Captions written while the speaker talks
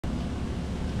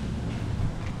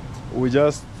we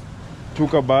just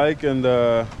took a bike and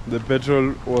the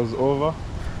petrol was over,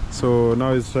 so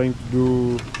now he's trying to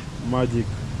do magic.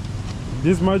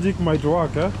 This magic might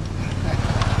work, eh?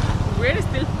 We're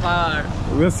still far.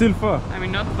 We're still far? I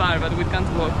mean, not far, but we can't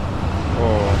walk.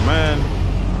 Oh man,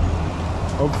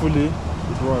 hopefully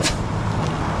it works.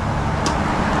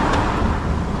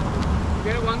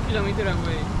 We're 1 kilometer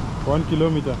away. 1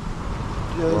 kilometer?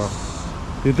 Yes. Wow.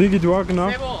 You think it works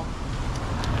now? Sebo,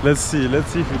 Let's see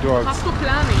if it works. have to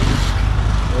plan it.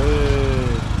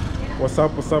 Hey, what's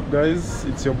up guys,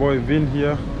 it's your boy Vin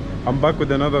here. I'm back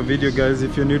with another video, guys.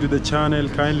 If you're new to the channel,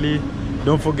 kindly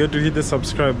don't forget to hit the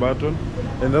subscribe button,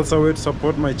 and that's a way to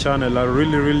support my channel. I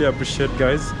really appreciate,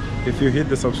 guys, if you hit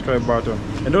the subscribe button,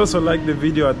 and also like the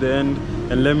video at the end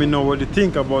and let me know what you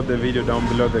think about the video down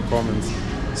below the comments.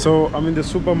 So I'm in the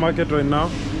supermarket right now.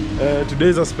 Today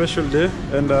is a special day,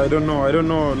 and I don't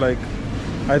know, like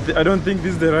I don't think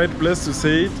this is the right place to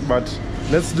say it, but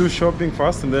let's do shopping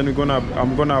first, and then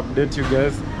I'm gonna update you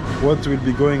guys what will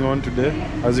be going on today.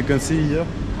 As you can see here,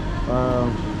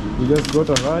 we just got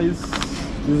a rice.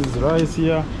 This is rice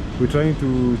here. We're trying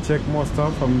to check more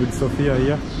stuff. I'm with Sophia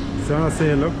here. So wanna say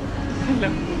hello? Hello.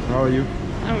 How are you?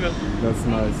 I'm good. That's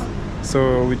nice.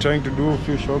 So we're trying to do a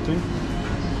few shopping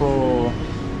for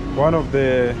one of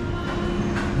the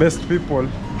best people,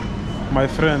 my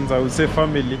friends, I would say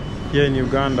family here in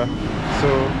Uganda. So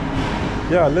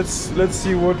yeah, let's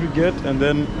see what we get, and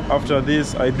then after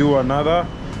this I do another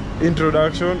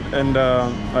introduction, and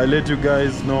I let you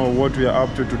guys know what we are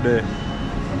up to today.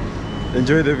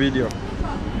 Enjoy the video.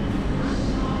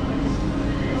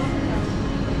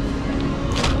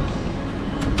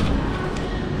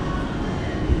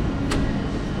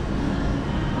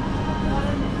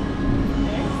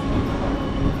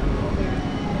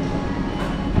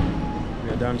 We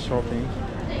are done shopping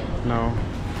now,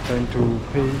 time to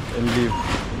pay and leave.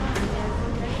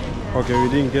 Okay, we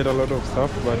didn't get a lot of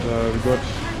stuff, but we got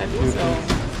a few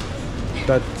things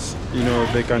that, you know,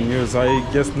 they can use. I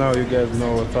guess now you guys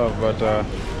know what's up, but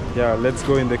yeah, let's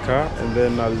go in the car and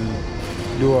then I'll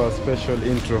do a special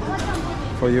intro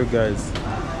for you guys.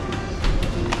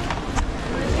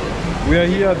 We are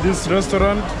here at this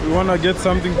restaurant. We want to get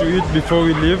something to eat before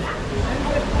we leave.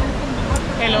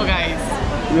 Hello, guys.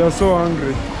 We are so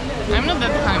hungry. I'm not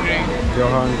that hungry, You're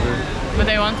hungry. but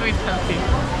I want to eat healthy.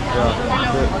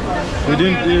 Yeah. We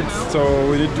didn't eat, so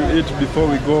we need to eat before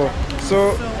we go.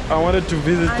 So I wanted to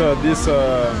visit this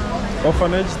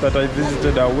orphanage that I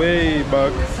visited way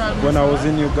back when I was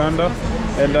in Uganda,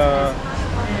 and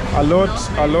a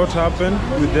lot happened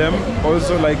with them.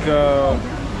 Also, like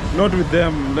not with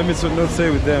them. Let me not say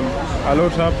with them. A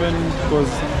lot happened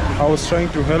because I was trying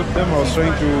to help them. I was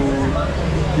trying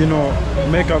to, you know,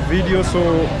 make a video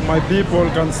so my people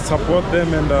can support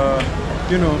them, and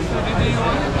you know.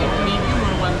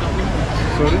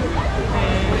 Sorry?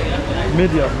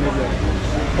 Medium.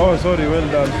 Oh, sorry, well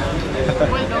done.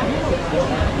 Well done.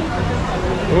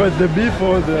 What, the beef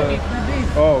or the...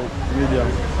 Oh, medium.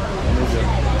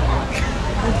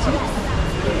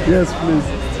 Yes, please.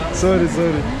 Sorry.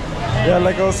 Yeah,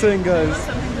 like I was saying, guys.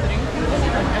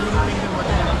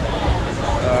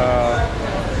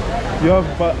 You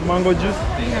have mango juice?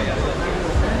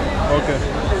 Okay.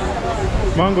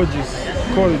 Mango juice.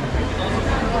 Cold.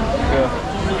 Yeah.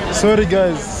 Sorry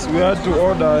guys, we had to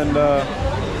order, and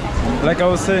like I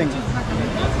was saying,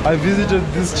 I visited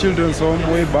this children's home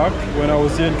way back when I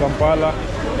was here in Kampala,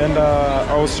 and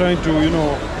I was trying to, you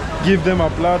know, give them a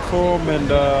platform, and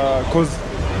because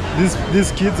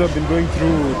these kids have been going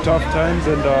through tough times,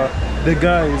 and the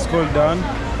guy is called Dan,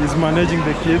 he's managing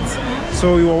the kids.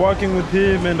 So we were working with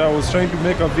him, and I was trying to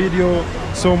make a video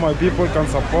so my people can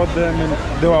support them,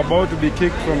 and they were about to be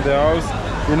kicked from their house,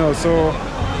 you know. So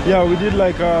yeah, we did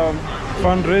like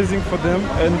fundraising for them,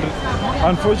 and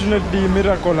unfortunately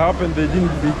miracle happened. They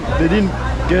didn't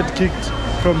get kicked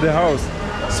from the house.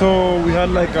 So we had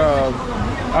like a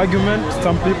argument.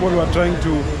 Some people were trying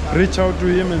to reach out to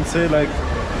him and say like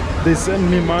they send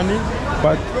me money,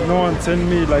 but no one sent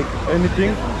me like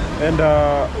anything. And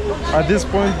at this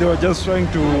point they were just trying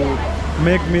to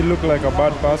make me look like a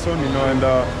bad person, you know. And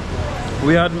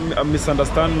we had a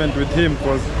misunderstanding with him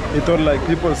because he thought like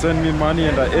people send me money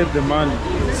and I ate the money.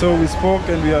 So we spoke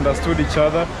and we understood each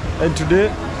other. And today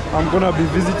I'm gonna be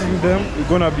visiting them. We're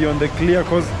gonna be on the clear,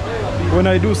 because when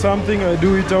I do something, I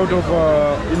do it out of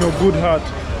you know, good heart.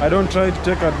 I don't try to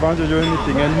take advantage or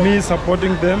anything. And me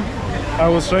supporting them, I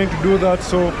was trying to do that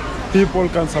so people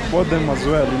can support them as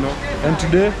well, you know. And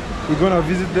today we're gonna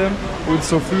visit them with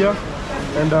Sophia,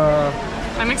 and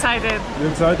I'm excited. you're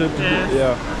excited? Yes.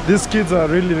 Yeah. These kids are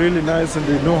really nice, and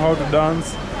they know how to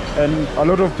dance. and a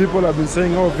lot of people have been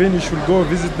saying, oh, Vin, you should go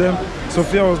visit them.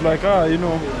 Sophia was like, you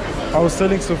know, I was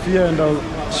telling Sophia, and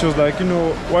she was like, you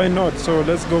know, why not? So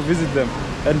let's go visit them.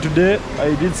 And today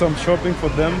I did some shopping for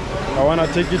them. I want to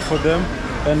take it for them,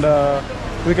 and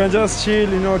we can just chill,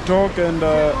 you know, talk, and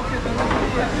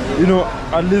you know,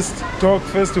 at least talk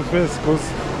face to face, because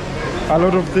a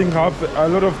lot of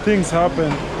things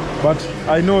happen. But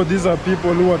I know these are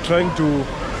people who are trying to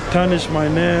tarnish my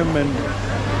name and,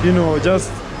 you know,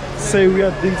 just say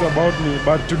weird things about me.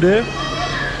 But today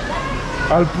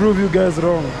I'll prove you guys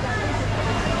wrong.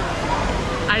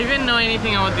 I didn't know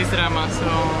anything about this drama, so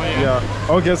yeah.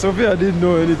 Okay, Sophia didn't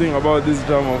know anything about this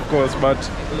drama, of course, but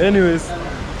anyways,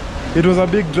 it was a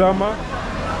big drama,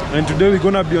 and today we're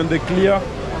gonna be on the clear.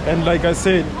 And like I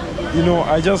said, you know,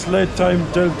 I just let time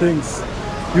tell things.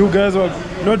 You guys are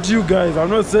not you guys, I'm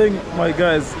not saying my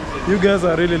guys, you guys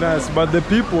are really nice, but the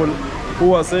people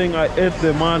who are saying I ate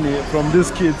the money from these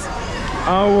kids,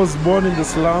 I was born in the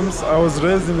slums, I was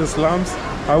raised in the slums.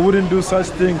 I wouldn't do such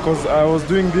thing, because I was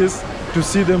doing this to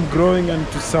see them growing and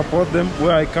to support them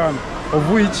where I can,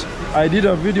 of which I did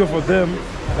a video for them,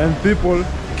 and people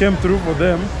came through for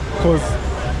them, because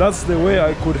that's the way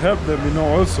I could help them, you know,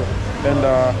 also. And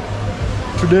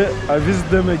today I visit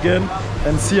them again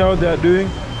and see how they are doing,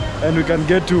 and we can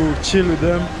get to chill with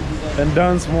them and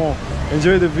dance more.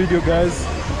 Enjoy the video, guys,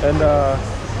 and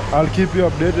I'll keep you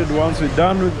updated once we're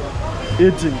done with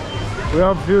eating. We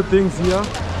have a few things here.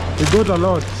 We got a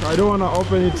lot. I don't want to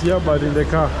open it here, but in the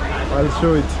car I'll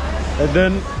show it, and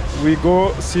then we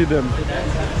go see them.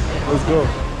 Let's go.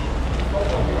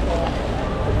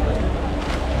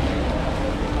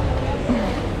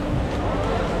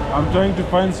 I'm trying to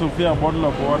find Sophia a bottle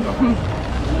of water.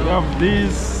 We have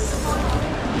these.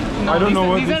 No, I don't know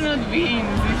what these this are not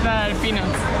beans, these are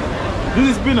peanuts.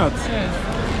 This is peanuts? Yes.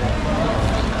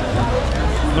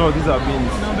 No, these are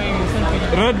beans. No baby, it's not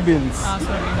peanuts. Red beans. Ah,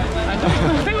 sorry. I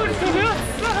thought they were peanuts.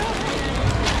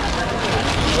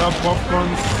 We have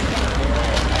popcorns.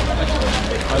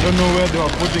 I don't know where they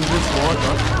are putting this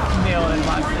water. The other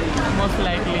one, most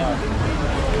likely.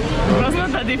 It was not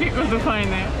that difficult to find,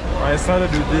 eh? I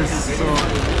started with this, so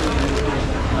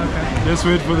Okay. let's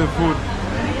wait for the food.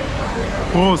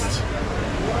 Post.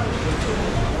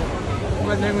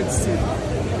 What language is it?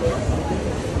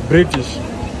 British.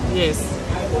 Yes.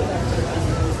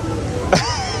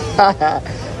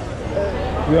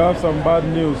 We have some bad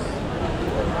news.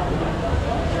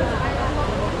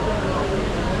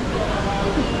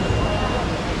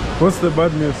 What's the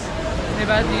bad news? The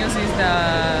bad news is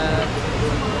that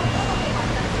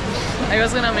I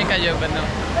was gonna make a joke, but no.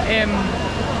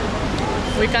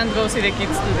 We can't go see the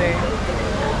kids today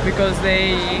because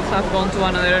they have gone to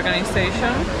another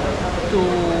organization to.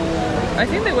 I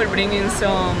think they were bringing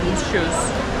some shoes.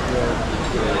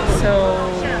 So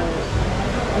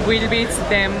we'll visit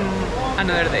them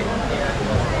another day.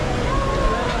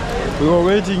 We were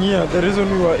waiting here. The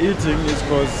reason we were eating is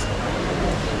because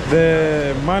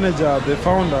the manager, the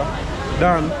founder,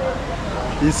 Dan,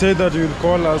 he said that he will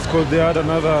call us because they had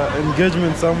another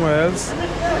engagement somewhere else,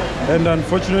 and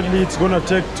unfortunately it's gonna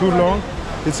take too long.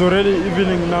 It's already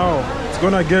evening now. It's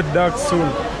gonna get dark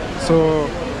soon, so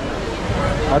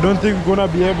I don't think we're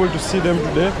gonna be able to see them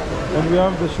today. And we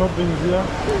have the shopping here.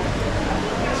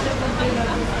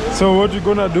 So what we're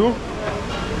gonna do?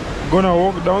 We're gonna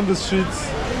walk down the streets,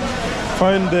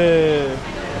 find the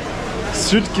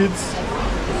street kids,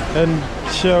 and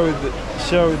share with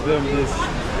them. Yes.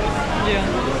 Yeah.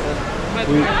 But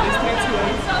We- the streets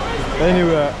were.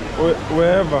 Anywhere,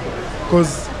 wherever,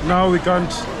 because now we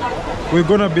can't. We're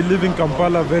gonna be leaving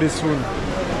Kampala very soon,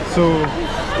 so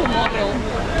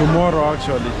tomorrow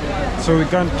actually. So we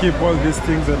can't keep all these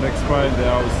things and expire in the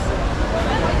house.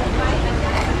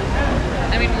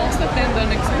 I mean, most of them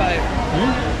don't expire.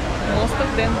 Most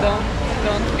of them don't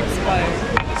expire.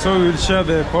 So we'll share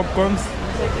the popcorns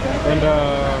and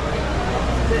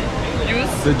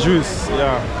Juice? the juice.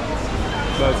 Yeah,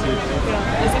 that's it.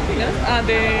 Yeah. Is it peanuts?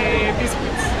 The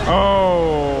biscuits.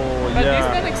 Oh But these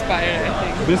yeah, don't expire, I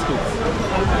think. biscuits.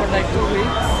 For like 2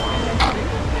 weeks.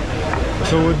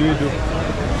 So what do we do?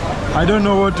 I don't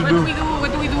know what to do.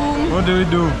 What do we do? What do we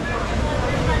do?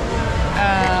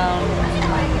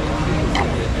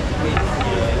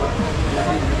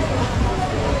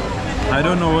 I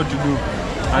don't know what to do.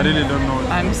 I really don't know.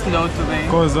 I'm slow today.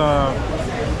 Because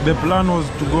the plan was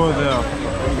to go there,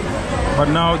 but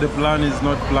now the plan is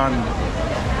not planned.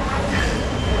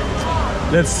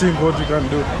 Let's think what we can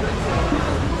do.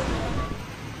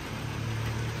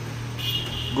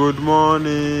 Good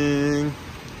morning.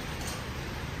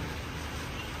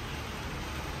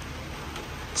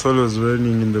 It's always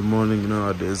raining in the morning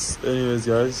nowadays. Anyways,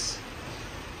 guys,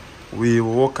 we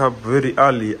woke up very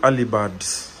early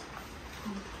birds.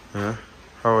 Yeah.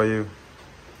 How are you?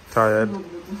 Tired? Do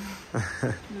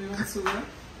you want sugar?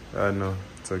 No,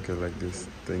 it's okay like this.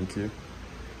 Thank you.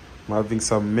 I'm having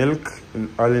some milk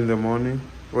early in the morning.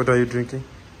 What are you drinking?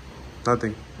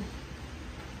 Nothing.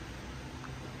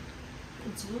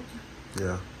 It's good.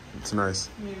 Yeah, it's nice.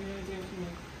 Maybe I drink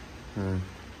milk.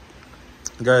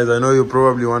 Guys, I know you're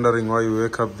probably wondering why you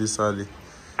wake up this early.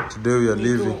 Today we are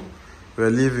leaving. Too. We are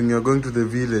leaving. We are going to the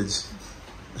village.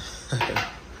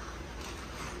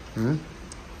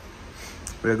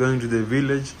 We are going to the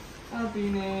village.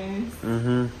 Happiness.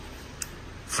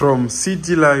 From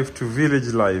city life to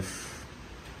village life.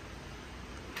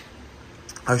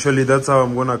 Actually, that's how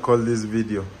I'm gonna call this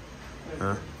video.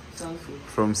 Sounds good.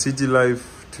 From city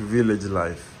life to village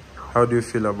life. How do you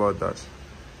feel about that?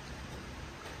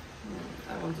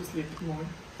 I want to sleep more.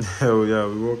 Oh yeah,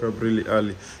 we woke up really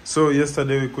early. So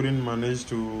yesterday we couldn't manage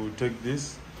to take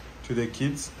this to the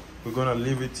kids. We're gonna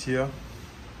leave it here.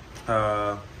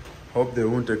 Hope they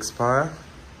won't expire.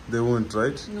 They won't,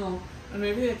 right? No. And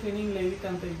maybe the cleaning lady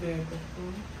can take the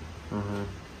perfume.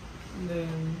 And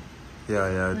then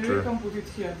Yeah, maybe true. we can put it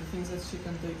here, the things that she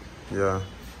can take. Yeah.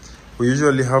 We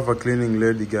usually have a cleaning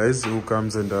lady, guys, who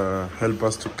comes and help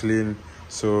us to clean.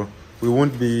 So we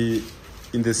won't be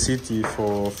in the city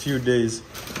for a few days.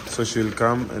 So she'll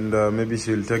come and maybe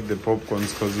she'll take the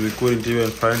popcorns because we couldn't even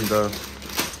find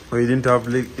we didn't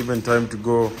have even time to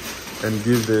go and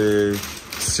give the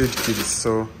street kids.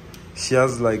 So she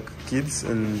has like kids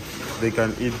and they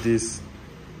can eat this.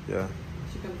 Yeah.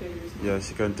 She can take this. Yeah,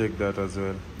 she can take that as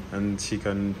well. And she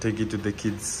can take it to the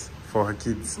kids, for her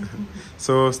kids.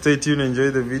 So stay tuned,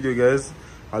 enjoy the video, guys.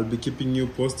 I'll be keeping you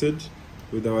posted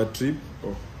with our trip.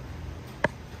 Oh,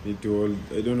 need to hold.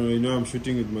 I don't know, you know I'm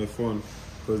shooting with my phone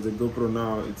because the GoPro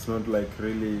now, it's not like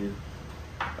really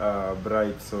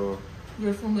bright, so...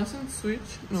 Your phone doesn't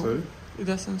switch? No. Sorry? It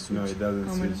doesn't switch. No, it doesn't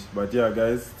Camera. switch. But yeah,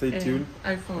 guys, stay tuned.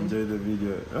 iPhone. Enjoy the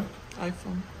video. Huh?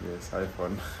 iPhone. Yes,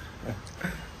 iPhone.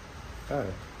 Hi.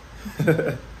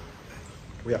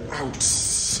 We are out.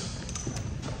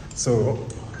 So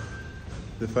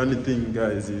the funny thing,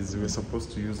 guys, is we're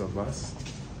supposed to use a bus,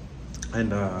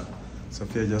 and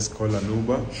Sophia just called an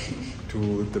Uber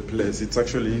to the place. It's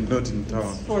actually not in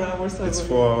town. It's 4 hours away. It's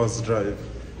 4 hours drive.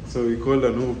 So we called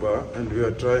an Uber and we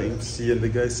are trying to see, and the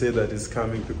guy said that he's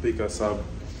coming to pick us up.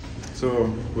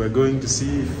 So we're going to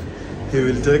see if he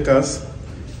will take us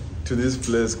to this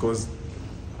place, because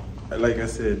like I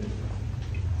said,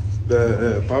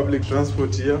 the public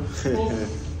transport here,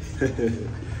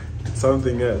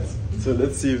 something else. So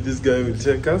let's see if this guy will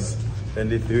take us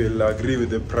and if he will agree with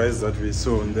the price that we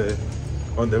saw on the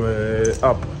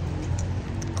app.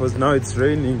 Because now it's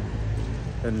raining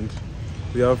and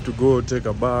we have to go take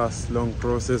a bus, long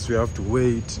process, we have to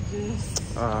wait.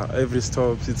 Every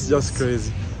stop, it's just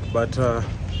crazy. But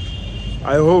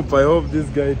I hope this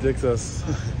guy takes us.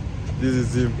 This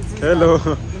is him. Hello.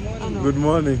 Good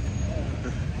morning.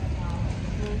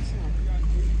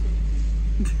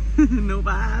 No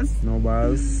bus. No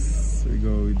bus. We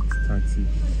go with taxi.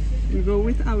 We go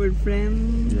with our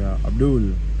friend Yeah,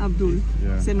 Abdul.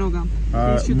 Yeah. Senoga.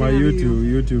 My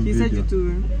YouTube He's video. a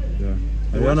YouTuber. Yeah.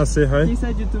 I wanna say hi. He's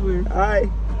a YouTuber. Hi.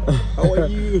 How are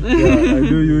you? Yeah, I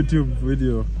do YouTube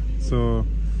video. So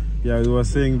yeah, we were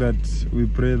saying that we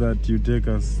pray that you take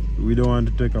us. We don't want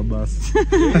to take a bus.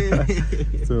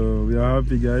 So we are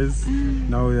happy, guys.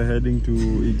 Now we are heading to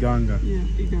Iganga. Yeah.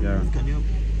 Yeah.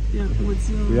 Yeah. What's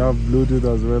your... We have Bluetooth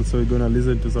as well, so we're gonna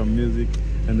listen to some music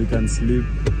and we can sleep.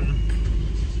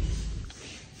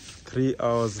 3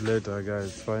 hours later,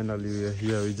 guys, finally we are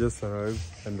here. We just arrived,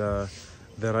 and the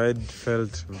ride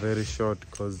felt very short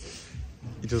because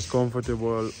it was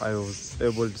comfortable. I was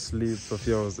able to sleep,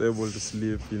 Sophia was able to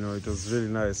sleep, you know, it was really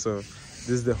nice. So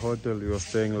this is the hotel we were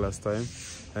staying last time,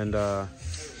 and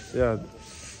yeah,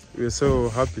 we're so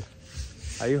happy.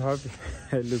 Are you happy?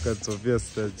 Look at Sophia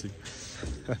stretching.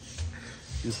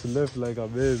 You slept like a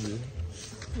baby.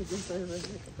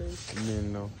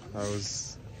 No, I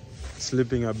was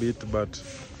sleeping a bit, but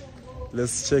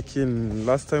let's check in.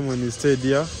 Last time when we stayed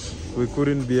here, we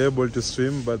couldn't be able to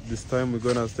swim, but this time we're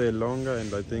gonna stay longer,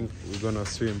 and I think we're gonna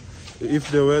swim.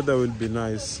 If the weather will be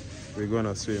nice, we're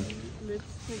gonna swim. Let's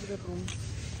take the room.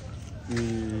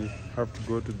 We have to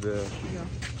go to the...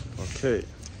 Yeah. Okay.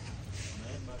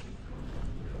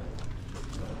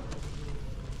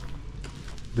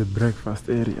 The breakfast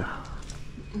area.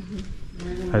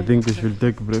 I think we should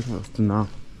take breakfast now.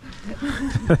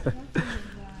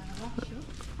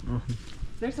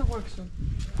 There's a workshop.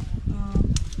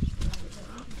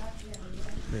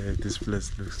 Yeah, this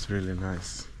place looks really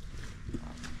nice.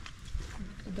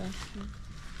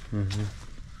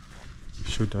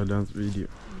 Shoot a dance video.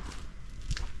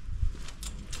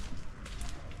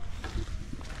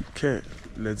 Okay,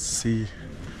 let's see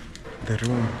the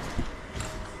room.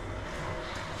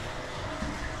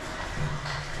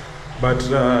 But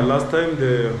last time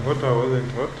the water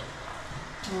wasn't hot.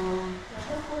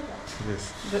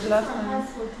 Yes. The last time.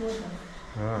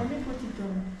 Ah.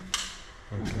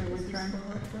 Okay, we try.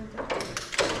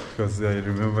 Because I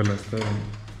remember last time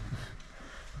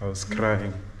I was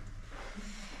crying.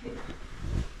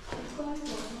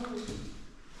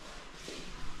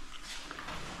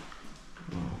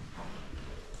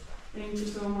 Thank you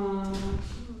so much.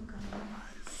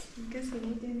 In case you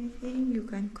need anything, you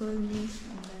can call me.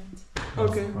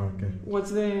 Okay. Okay.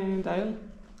 What's the dial?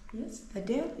 Yes, the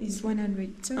deal is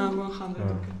 100. So 100.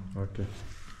 Okay. Okay.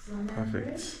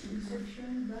 Perfect.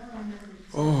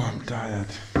 Oh, I'm tired.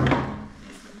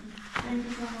 Thank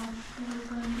you so much.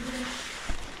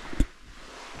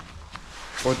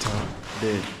 What a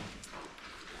day.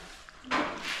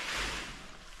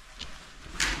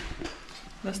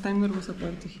 Last time there was a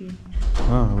party here.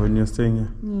 Ah, when you're staying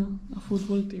here? Yeah, a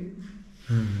football team.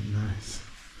 Nice.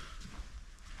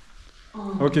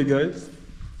 Okay, guys.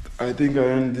 I think I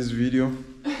end this video.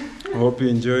 I hope you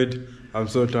enjoyed. I'm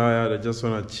so tired. I just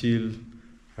want to chill,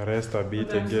 rest a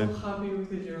bit again. I'm so happy with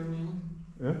the journey.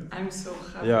 Yeah? I'm so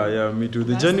happy. Yeah, me too.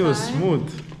 The Last journey was time-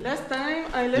 smooth. Last time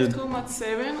I left home at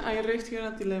 7, I arrived here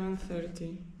at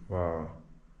 11:30. Wow.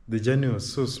 The journey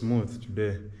was so smooth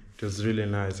today. It was really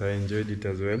nice. I enjoyed it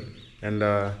as well. And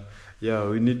yeah,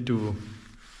 we need to,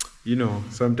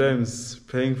 sometimes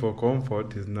paying for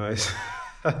comfort is nice.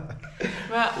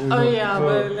 But, You know, so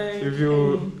but like if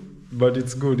you, but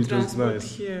it's good. It was transport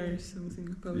nice. here is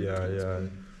something. Public Yeah.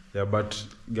 transport. Yeah, but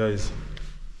guys,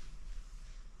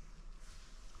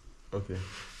 okay.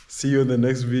 See you in the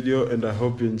next video and I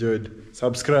hope you enjoyed.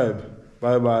 Subscribe.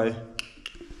 Bye bye.